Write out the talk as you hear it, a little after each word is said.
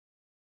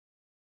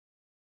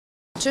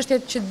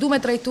çështjet që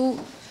duhet trajtu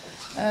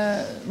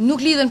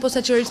nuk lidhen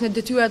posaçërisht me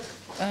detyrat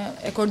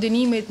e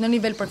koordinimit në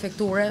nivel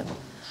prefekture,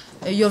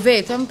 jo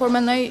vetëm, por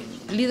mendoj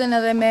lidhen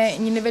edhe me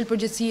një nivel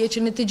përgjegjësie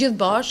që në të gjithë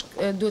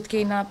bashkë duhet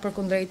kena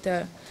përkundrejt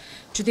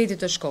qytetit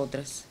të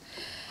Shkodrës.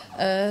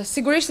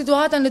 Sigurisht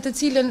situata në të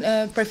cilën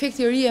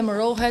prefekti i ri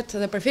emërohet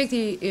dhe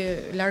prefekti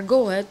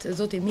largohet,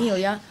 zoti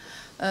Milja,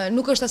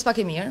 nuk është as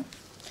pak e mirë.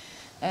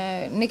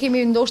 Ne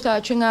kemi ndoshta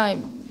që nga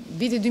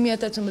viti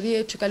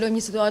 2018 që kalojmë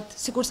një situatë,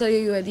 sikurse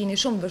ju e dini,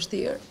 shumë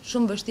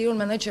vështirë,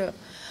 mendoj që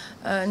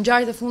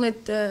ngjarjet e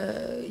fundit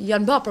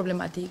janë bërë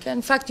problematike.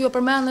 Në fakt jo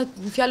përmendet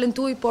në fjalën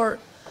tuaj, por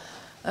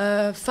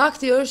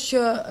fakti është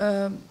që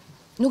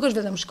nuk është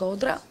vetëm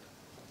Shkodra,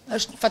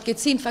 është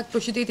fatkeqësi në fakt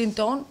për qytetin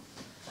tonë.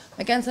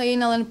 Me kanë sa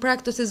jena edhe në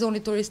prag të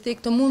sezonit turistik,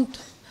 të mund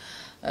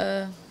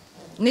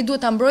ne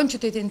duhet ta mbrojmë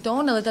qytetin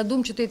tonë edhe ta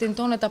duam qytetin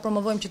tonë e ta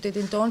promovojmë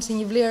qytetin tonë si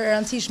një vlerë e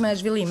rëndësishme e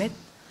zhvillimit.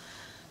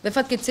 Dhe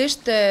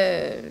fatkeqësisht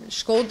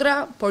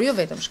Shkodra, por jo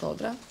vetëm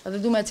Shkodra, edhe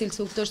duam e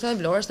cilësu këtë është edhe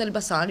Vlora, është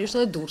Elbasani, është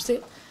edhe Durrësi.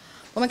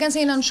 Po me kanë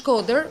se jena në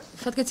Shkodër,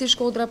 fatkeqësisht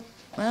Shkodra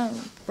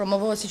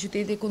promovohet si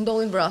qyteti ku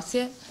ndodhin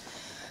vrasje,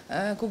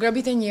 ku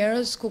grabiten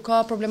njerëz, ku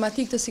ka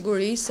problematikë të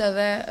sigurisë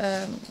edhe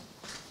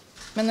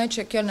mendoj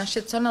që kjo na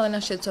shqetëson edhe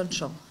na shqetëson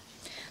shumë.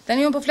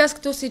 Tani unë po flas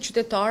këtu si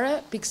qytetare,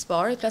 pikë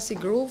pari, flas si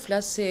gru,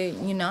 flas si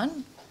një nën,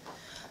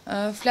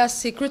 flas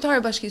si kryetare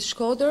e Bashkisë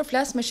Shkodër,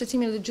 flas me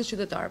shqetësimin e të gjithë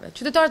qytetarëve.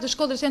 Qytetarët e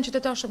Shkodrës janë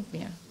qytetarë shumë të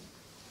mirë.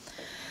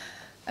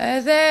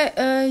 Edhe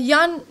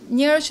janë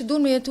njerëz që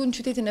duan me jetu në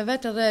qytetin e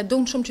vet, edhe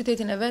duan shumë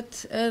qytetin e vet,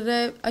 edhe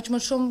aq më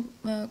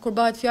shumë kur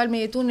bëhet fjalë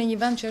me jetu në një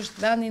vend që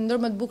është vendi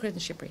ndër më të bukurit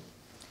në Shqipëri.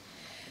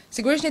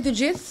 Sigurisht ne të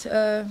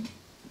gjithë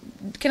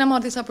kena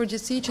marrë disa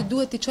përgjegjësi që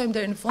duhet t'i çojmë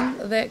deri në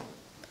fund dhe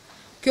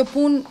kjo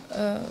punë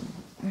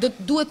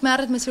duhet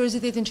merret me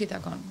seriozitetin që i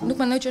takon. Nuk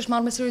mendoj që është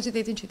marrë me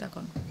seriozitetin që i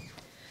takon.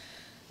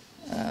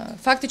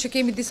 Fakti që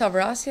kemi disa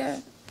vrasje,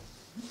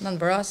 9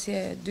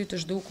 vrasje, 2 të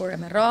zhdukur e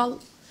me rrallë,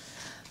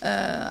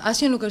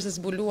 asnjë nuk është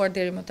zbuluar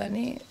deri më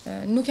tani,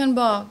 nuk janë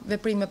bë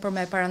veprime për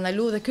me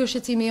parandalu dhe ky është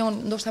shqetësimi jon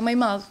ndoshta më i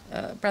madh,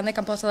 prandaj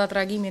kam pasur atë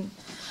reagimin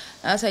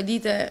asaj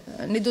dite,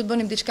 ne duhet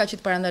bënim diçka që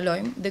të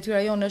parandalojmë.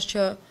 Detyra jonë është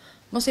që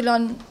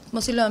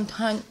mos i lëm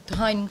të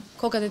hajnë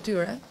kokat e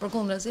tyre,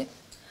 përkundrazi.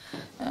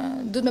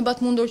 Duhet me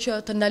bat mundur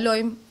që të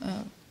ndalojmë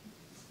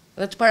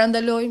dhe të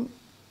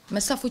parandalojmë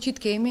me sa fuqi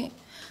të kemi,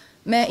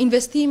 me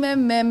investime,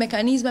 me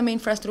mekanizme, me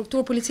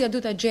infrastrukturë. Policia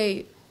duhet ta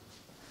gjejë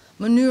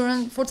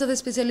mënyrën, forcat e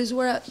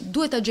specializuara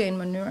duhet ta gjejnë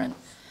mënyrën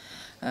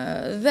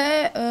dhe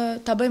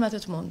ta bëjmë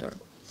atë të mundur.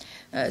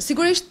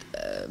 Sigurisht,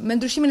 me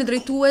ndryshimin e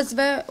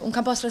drejtuesve, unë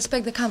kam pas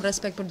respekt dhe kam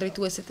respekt për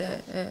drejtuesit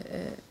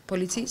e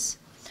policisë.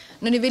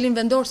 Në nivelin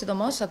vendor,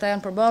 sidomos, ata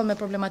janë përballë me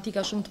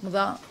problematika shumë të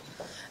mëdha.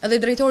 Edhe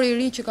drejtori i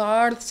ri që ka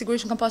ardhur,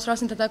 sigurisht kam pas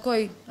rastin të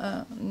takoj,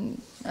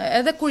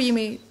 edhe kur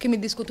kemi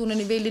diskutuar në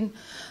nivelin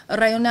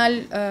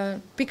rajonal,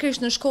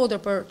 pikërisht në Shkodër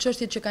për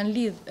çështjet që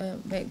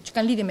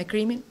kanë lidhje me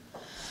krimin.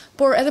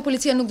 Por edhe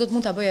policia nuk do të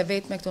mund ta bëjë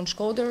vetëm me këto në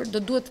Shkodër, do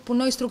duhet të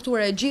punojë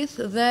struktura e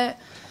gjithë dhe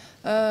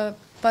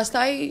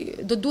pastaj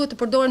do duhet të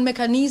përdoren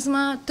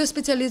mekanizma të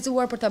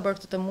specializuar për ta bërë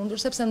këtë të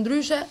mundur, sepse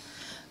ndryshe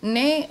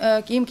ne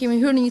kemi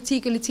hyrë në një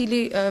cikël i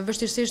cili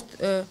vështirësisht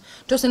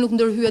nëse nuk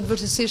ndërhyet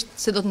vështirësisht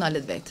se do të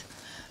ndalet vetë.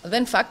 Dhe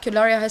në fakt kjo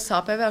larja e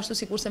hesapeve, ashtu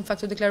sikurse në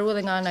fakt u deklaruar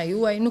edhe nga ana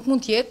juaj, nuk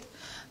mund të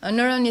jetë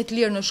në rënje të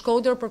lirë në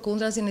Shkodër,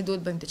 përkundrazi ne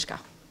duhet bëjmë diçka.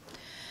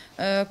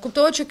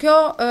 Kuptohet që kjo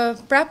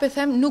prapë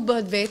them nuk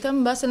bëhet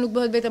vetëm, mbase nuk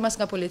bëhet vetëm as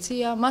nga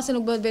policia, mbase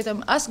nuk bëhet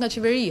vetëm as nga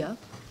qeveria.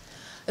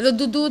 Dhe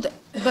duhet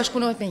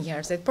bashkëpunohet me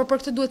njerëzit, por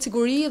për këtë duhet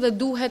siguri dhe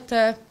duhet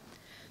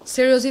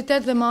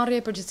seriozitet dhe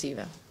marrje e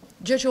përgjegjësive.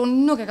 Gjë që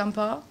unë nuk e kam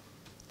pa.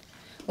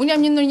 Unë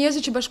jam një ndër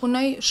njerëzit që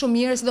bashkëpunoj shumë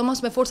mirë,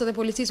 sidomos me forcat e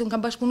policisë, unë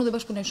kam bashkëpunuar dhe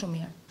bashkëpunoj shumë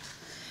mirë.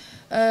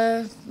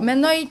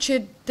 Mendoj që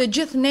të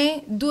gjithë ne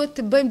duhet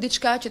të bëjmë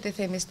diçka që të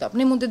themi stop.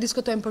 Ne mund të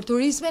diskutojmë për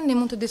turizmin, ne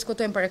mund të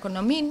diskutojmë për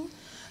ekonominë,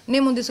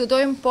 ne mund të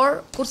diskutojmë,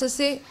 por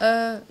kurse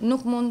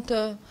nuk mund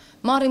të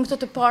marrim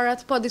këto të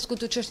parat pa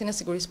diskutuar çështjen e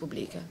sigurisë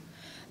publike.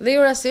 Dhe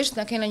jo rastisht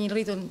na kena një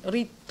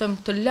ritëm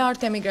të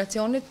lartë të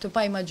emigracionit, të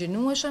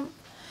paimagjinueshëm.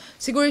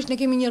 Sigurisht ne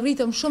kemi një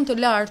ritëm shumë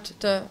të lartë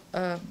të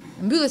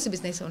mbylljes së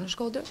bizneseve në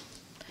Shkodër.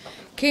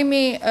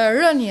 Kemi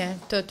rënje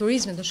të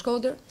turizmit në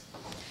Shkodër.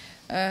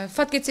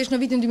 Fatkeqësisht në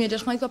vitin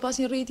 2016 ka pas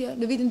një rritje,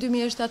 në vitin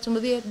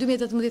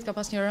 2018 ka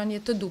pas një rënje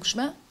të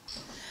dukshme.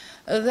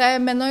 Dhe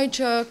mendoj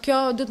që kjo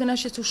duhet më na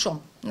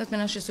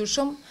shqetësoj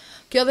shumë.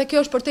 Kjo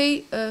është përtej,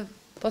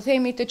 po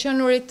themi, të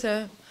qenurit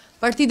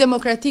Parti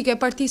Demokratike,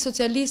 Parti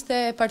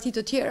Socialiste, parti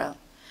të tjera,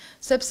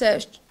 sepse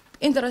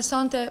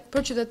interesante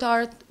për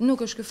qytetarët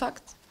nuk është ky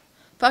fakt.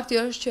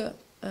 Fakti është që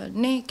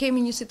ne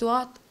kemi një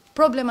situatë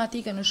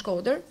problematike në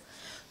Shkodër,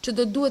 që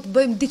do duhet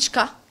bëjmë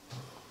diçka.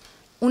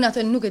 Unë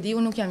atë nuk e di,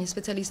 unë nuk jam një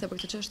specialiste për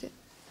këtë çështje.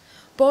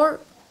 Por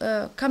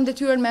kam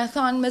detyrën me e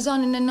thënë me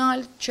zonin e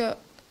naltë që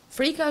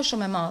frika është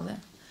shumë e madhe.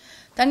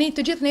 Tani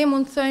të gjithë ne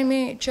mund të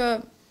themi që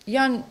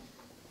janë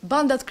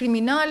bandat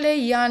kriminale,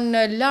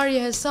 janë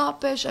larje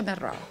hesapesh e me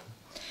radhë.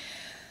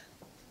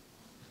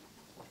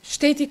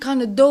 Shteti ka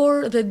në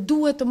dorë dhe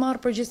duhet të marrë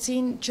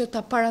përgjegjësinë që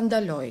ta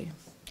parandalojë.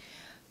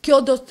 Kjo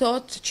do të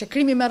thotë që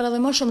krimi merr edhe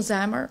më shumë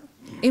zemër,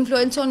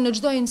 influencon në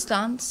çdo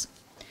instancë,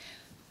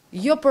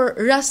 jo për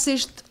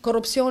rastësisht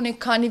korrupsioni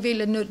ka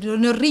nivele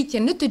në rritje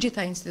në të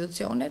gjitha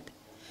institucionet.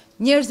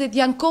 Njerëzit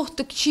janë kohë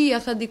të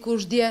këqija, tha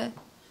dikush dje,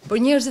 për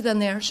njerëzit e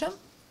ndershëm,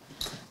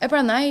 e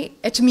prandaj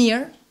e të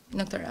mirë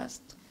në këtë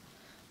rast.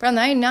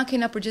 Prandaj na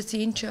kena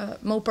përgjegjësinë që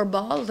më u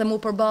përball dhe më u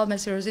përball me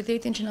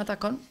seriozitetin që na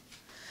takon.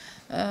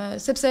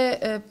 Sepse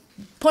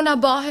po na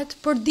bëhet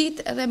për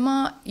ditë edhe më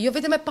jo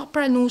vetëm e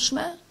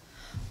papranueshme,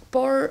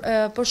 por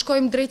po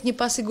shkojmë drejt një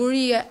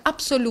pasigurie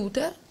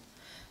absolute,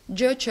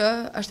 gjë që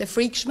është e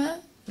frikshme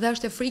dhe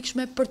është e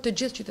frikshme për të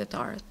gjithë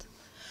qytetarët.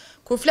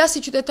 Kur flas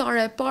si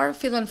qytetare e parë,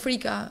 fillon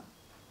frika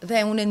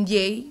dhe unë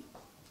ndjej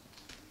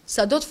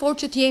sa do të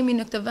fortë që të jemi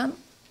në këtë vend.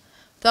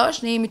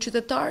 Thash, ne jemi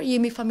qytetar,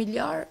 jemi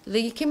familjar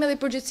dhe kemi edhe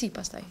përgjegjësi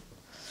pastaj.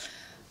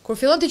 Kur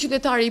fillon të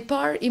qytetari i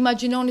parë,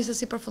 imagjinoni se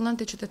si përfundon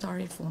të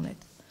qytetari i fundit.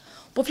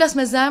 Po flas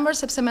me zemër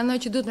sepse mendoj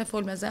që duhet me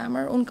fol me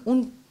zemër.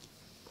 Unë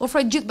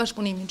ofroj gjithë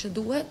bashkëpunimin që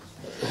duhet.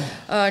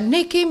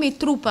 Ne kemi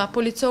trupa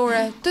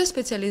policore të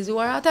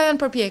specializuara, ata janë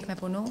përpjek me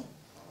punu,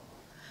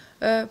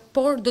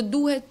 por do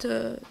duhet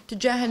të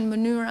gjehen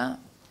mënyra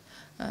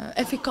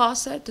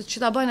efikase që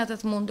ta bëjnë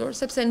atë të mundur,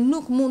 sepse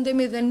nuk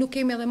mundemi dhe nuk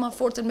kemi edhe ma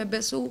forcën me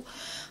besu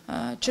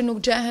që nuk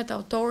gjehet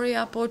autori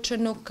apo që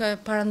nuk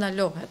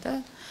parandalohet.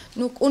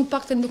 Unë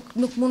pakte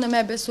nuk mund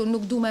me besu,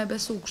 nuk du me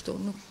besu kështu,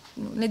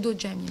 ne duhet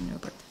gjemë një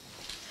mënyrë për të.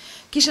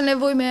 Kishe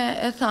nevoj me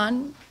e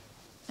thanë,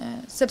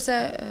 sepse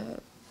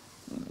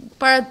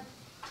para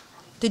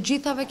të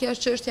gjithave kjo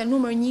është çështja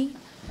numër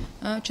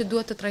 1 që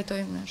duhet të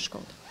trajtojmë në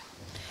Shkodër.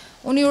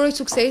 Unë i uroj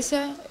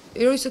suksese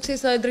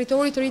dhe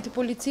drejtorit të ri të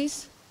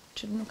policisë,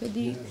 që nuk e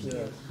di.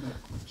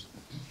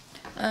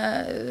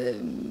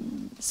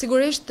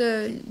 Sigurisht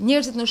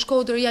njerëzit në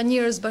Shkodër janë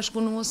njerëz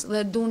bashkëpunues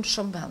dhe duan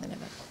shumë vendin e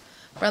vet.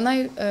 Prandaj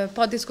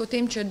pa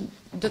diskutim që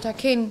do ta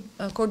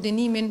kenë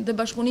koordinimin dhe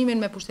bashkëpunimin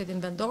me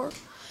pushtetin vendor.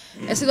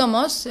 E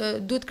sidomos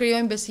duhet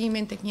krijojmë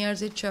besimin tek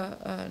njerëzit që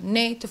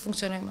ne të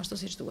funksionojmë ashtu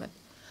siç duhet.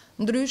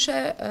 Ndryshe,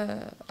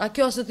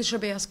 kjo s'do t'i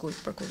shërbejë askujt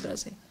për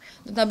kundërzi.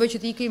 Do t'na bëjë që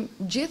t'ikim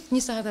gjithë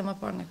një sahet e më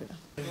parë nga ky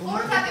vend.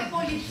 Forcat e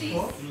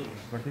policisë,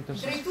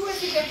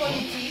 drejtuesit e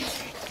policisë,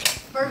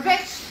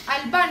 përveç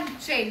Alban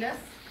Çelës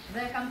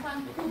dhe kam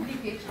thënë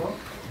publikisht,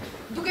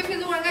 duke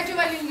filluar nga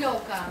Veliun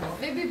Loka,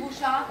 Bebi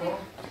Bushati,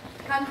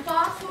 kanë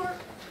pasur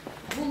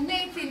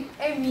vullnetin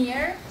e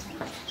mirë.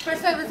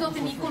 Shpresoj dhe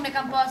zotin Ikun e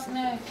kam pas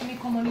në kemi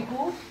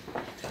komuniku,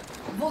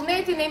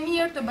 vullnetin e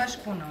mirë të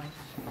bashkëpunojnë.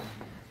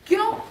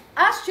 Kjo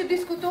as që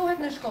diskutohet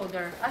në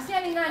Shkodër,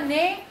 asnjëri nga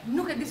ne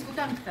nuk e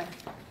diskuton këtë.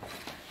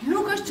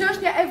 Nuk është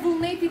çështja e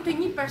vullnetit të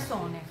një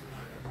personi.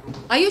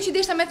 Ajo që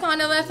deshta me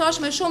thënë edhe e thash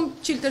me shumë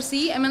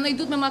qiltërsi, e mendoj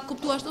duhet me ma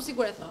kuptu ashtu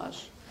sikur e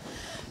thash.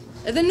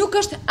 Edhe nuk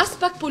është as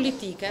pak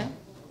politike.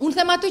 Unë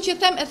them ato që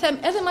them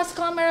edhe mas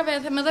kamerave,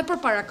 e them edhe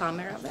përpara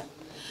kamerave.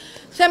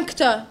 Them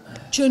këtë,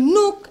 që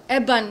nuk e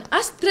bën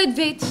as 3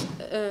 vetë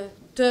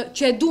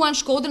që e duan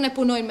Shkodrën e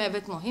punojnë me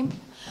vetmohim,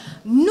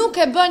 nuk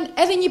e bën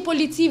edhe një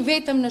polici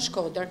vetëm në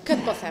Shkodër,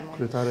 këtë po them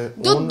unë.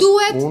 Do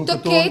duhet të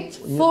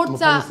ketë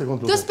forca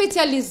të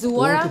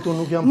specializuara,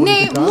 ne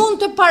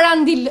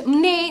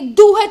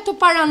duhet të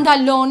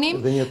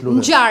parandalonim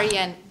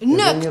ngjarjen.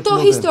 Në këto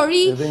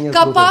histori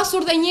ka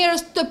pasur dhe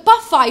njerëz të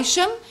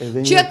pafajshëm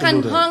që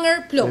kanë hangër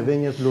plumb.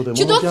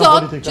 Që do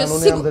thotë që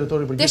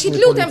deshit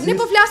lutem, ne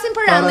po flasim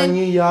për rendin. Para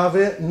një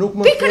jave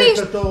nuk më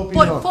shkret këto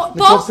opinion. Po,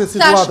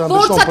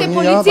 forcat e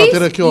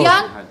policisë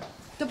janë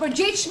të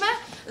përgjegjshme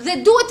dhe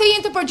duhet të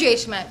jenë të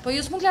përgjegjshme, po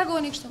ju s'mund të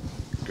largoheni kështu.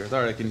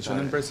 Kryetare, keni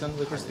qenë në presion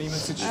dhe kërstimin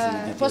siç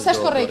po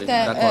s'është korrekte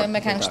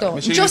me kanë kështu.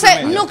 Nëse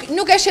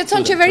nuk e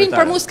shqetëson qeverinë,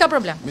 për mua s'ka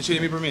problem. Me që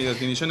jemi për media,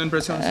 keni qenë në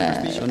presion si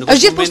kërstimi?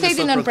 Është gjithë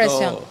pushteti në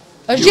presion.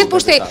 Është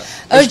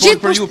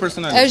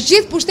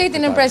gjithë pushteti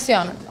në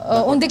presion.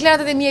 Unë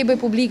deklaratat e mia i bëj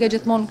publike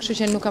gjithmonë, kështu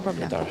që nuk ka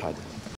problem.